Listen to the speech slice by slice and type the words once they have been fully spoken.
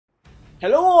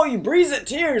Hello, all you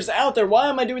Breezeteers out there. Why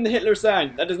am I doing the Hitler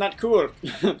sign? That is not cool.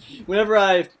 Whenever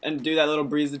I do that little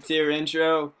Breezeteer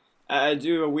intro, I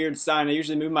do a weird sign. I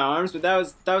usually move my arms, but that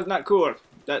was not cool.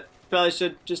 That probably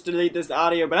should just delete this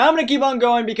audio. But I'm gonna keep on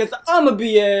going because I'm a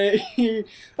BA,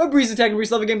 a Breeze Attack and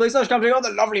Breeze Level Gameplay / commentating on the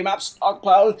lovely map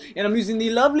Stockpile, and I'm using the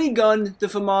lovely gun, the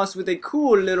FAMAS, with a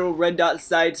cool little red dot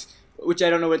sight, which I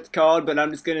don't know what it's called, but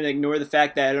I'm just gonna ignore the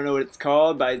fact that I don't know what it's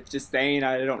called by just saying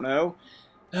I don't know.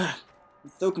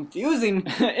 It's so confusing.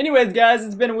 Anyways, guys,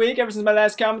 it's been a week ever since my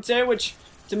last commentary, which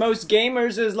to most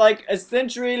gamers is like a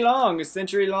century long. A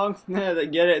century long? They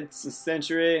get it. It's a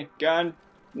century gun.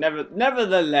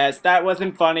 Nevertheless, that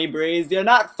wasn't funny, Breeze. You're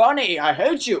not funny. I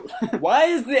hate you. Why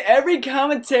is every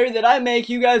commentary that I make,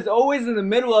 you guys always in the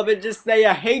middle of it just say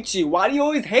I hate you? Why do you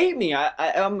always hate me?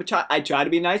 I try to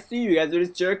be nice to you. You guys are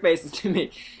just jerk faces to me.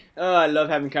 Oh, I love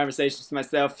having conversations with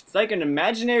myself. It's like an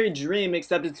imaginary dream,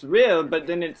 except it's real, but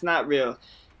then it's not real.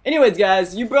 Anyways,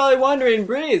 guys, you're probably wondering,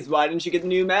 Breeze, why didn't you get the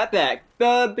new map pack?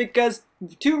 Because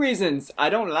two reasons. I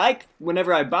don't like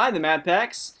whenever I buy the map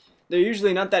packs. They're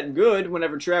usually not that good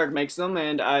whenever Treyarch makes them,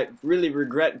 and I really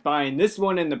regret buying this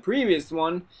one and the previous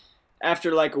one.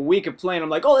 After like a week of playing, I'm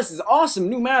like, oh, this is awesome,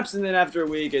 new maps, and then after a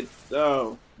week, it's,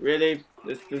 oh, really?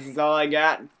 This is all I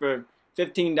got for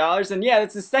 $15, and yeah,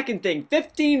 that's the second thing.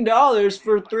 $15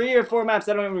 for 3 or 4 maps.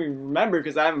 I don't even remember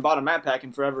because I haven't bought a map pack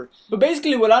in forever. But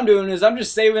basically what I'm doing is I'm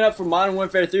just saving up for Modern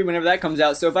Warfare 3 whenever that comes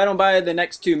out. So if I don't buy the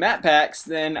next 2 map packs,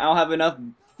 then I'll have enough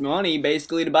money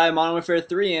basically to buy Modern Warfare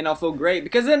 3 and I'll feel great.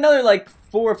 Because in another like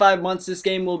 4 or 5 months this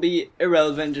game will be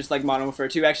irrelevant, just like Modern Warfare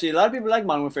 2. Actually, a lot of people like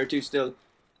Modern Warfare 2 still.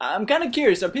 I'm kind of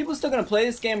curious, are people still going to play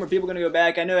this game or are people going to go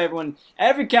back? I know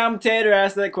every commentator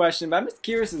asked that question, but I'm just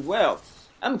curious as well.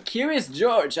 I'm Curious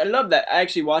George. I love that. I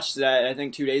actually watched that, I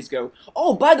think, 2 days ago.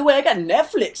 Oh, by the way, I got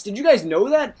Netflix. Did you guys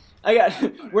know that?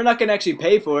 We're not going to actually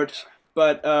pay for it,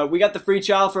 but we got the free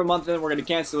trial for a month and then we're going to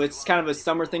cancel it. It's kind of a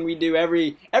summer thing we do.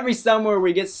 Every summer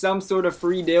we get some sort of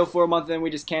free deal for a month and then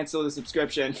we just cancel the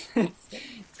subscription.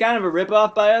 It's kind of a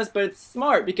ripoff by us, but it's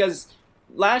smart because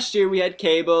last year we had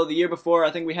cable. The year before, I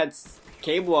think we had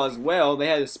cable as well. They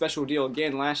had a special deal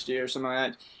again last year or something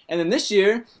like that. And then this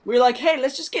year, we were like, hey,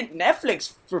 let's just get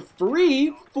Netflix for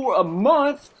free for a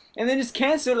month, and then just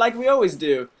cancel it like we always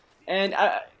do. And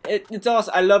it's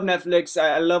awesome. I love Netflix.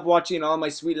 I love watching All My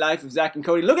Sweet Life of Zack and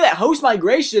Cody. Look at that host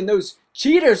migration. Those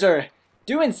cheaters are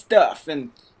doing stuff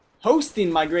and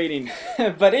hosting migrating.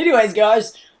 But anyways,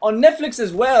 guys, on Netflix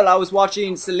as well, I was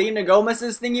watching Selena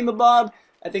Gomez's thingamabob.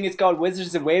 I think it's called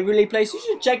Wizards of Waverly Place. You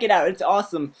should check it out. It's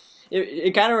awesome.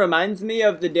 It kind of reminds me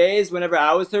of the days whenever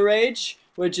I was her age,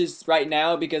 which is right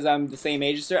now because I'm the same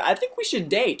age as her. I think we should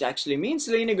date, actually. Me and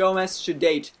Selena Gomez should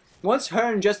date. Once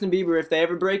her and Justin Bieber, if they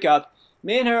ever break up,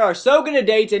 me and her are so gonna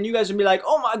date, and you guys will be like,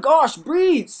 oh my gosh,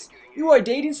 Breeze, you are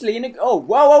dating Selena. Oh,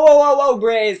 whoa,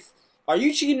 Breeze. Are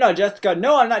you cheating on Jessica?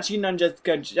 No, I'm not cheating on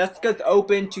Jessica. Jessica's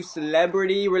open to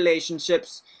celebrity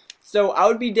relationships. So I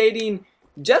would be dating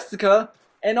Jessica,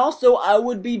 and also I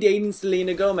would be dating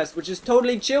Selena Gomez, which is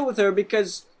totally chill with her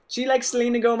because she likes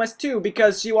Selena Gomez too,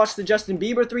 because she watched the Justin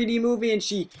Bieber 3D movie and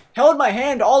she held my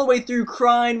hand all the way through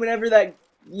crying whenever that,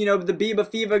 you know, the Bieber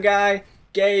Fever guy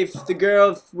gave the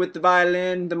girl with the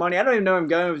violin the money. I don't even know where I'm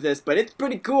going with this, but it's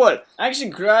pretty cool. I actually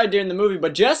cried during the movie,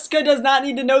 but Jessica does not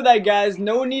need to know that, guys.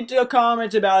 No need to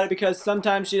comment about it because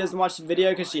sometimes she doesn't watch the video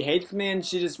because she hates me and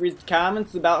she just reads the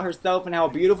comments about herself and how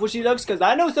beautiful she looks, because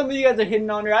I know some of you guys are hitting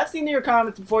on her. I've seen your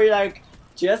comments before. You're like,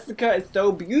 Jessica is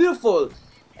so beautiful.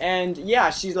 And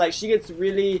yeah, she's like, she gets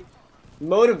really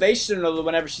motivational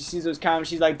whenever she sees those comments.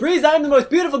 She's like, Breeze, I'm the most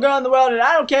beautiful girl in the world, and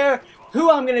I don't care who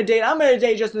I'm gonna date. I'm gonna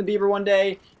date Justin Bieber one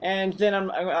day. And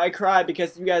then I cry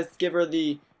because you guys give her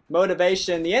the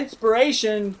motivation, the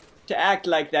inspiration to act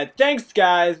like that. Thanks,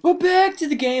 guys. But back to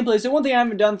the gameplay. So one thing I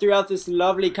haven't done throughout this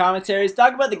lovely commentary is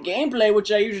talk about the gameplay,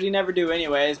 which I usually never do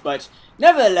anyways. But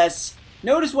nevertheless,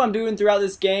 notice what I'm doing throughout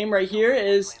this game right here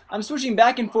is I'm switching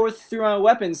back and forth through my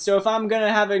weapons. So if I'm going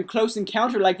to have a close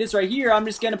encounter like this right here, I'm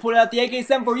just going to pull out the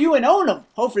AK-74U and own them,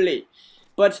 hopefully.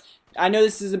 But I know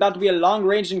this is about to be a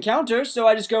long-range encounter, so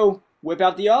I just go whip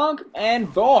out the AUG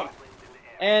and boom.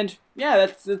 And yeah,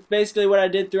 that's basically what I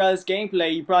did throughout this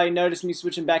gameplay. You probably noticed me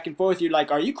switching back and forth. You're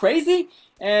like, are you crazy?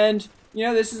 And you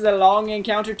know, this is a long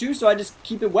encounter too, so I just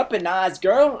keep it weaponized,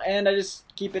 girl, and I just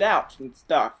keep it out and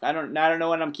stuff. I don't know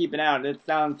what I'm keeping out. It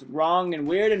sounds wrong and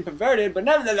weird and perverted, but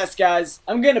nevertheless, guys,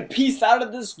 I'm gonna peace out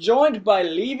of this joint by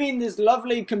leaving this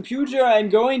lovely computer and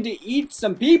going to eat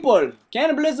some people.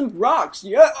 Cannibalism rocks,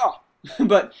 yeah!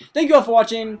 But thank you all for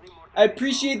watching. I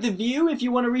appreciate the view. If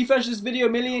you want to refresh this video a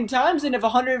million times, and if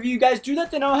 100 of you guys do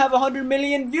that, then I'll have 100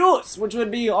 million views, which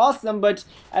would be awesome, but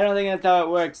I don't think that's how it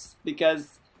works,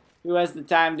 because who has the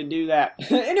time to do that?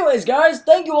 Anyways, guys,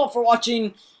 thank you all for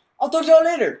watching. I'll talk to y'all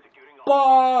later.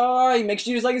 Bye! Make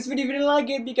sure you like this video if you didn't like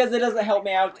it, because it doesn't help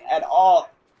me out at all.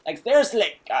 Like,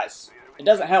 seriously, guys. It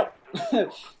doesn't help.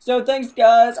 So, thanks,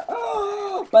 guys.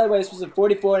 Oh, by the way, this was a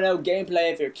 44-0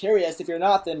 gameplay. If you're curious, if you're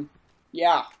not, then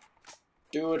yeah.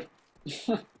 Dude.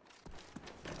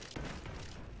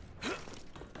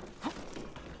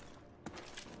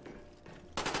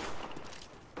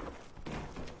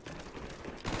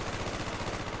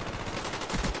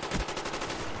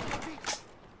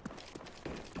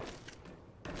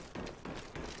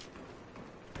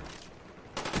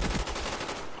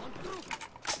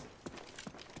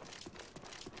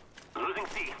 Losing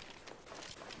C.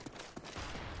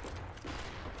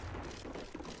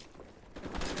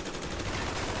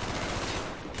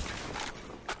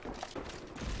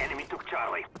 Enemy took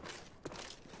Charlie.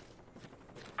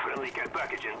 Friendly care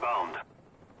package inbound.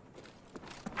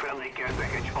 Friendly care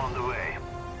package on the way.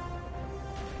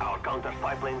 Our counter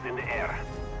spy planes in the air.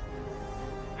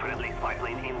 Friendly spy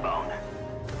plane inbound.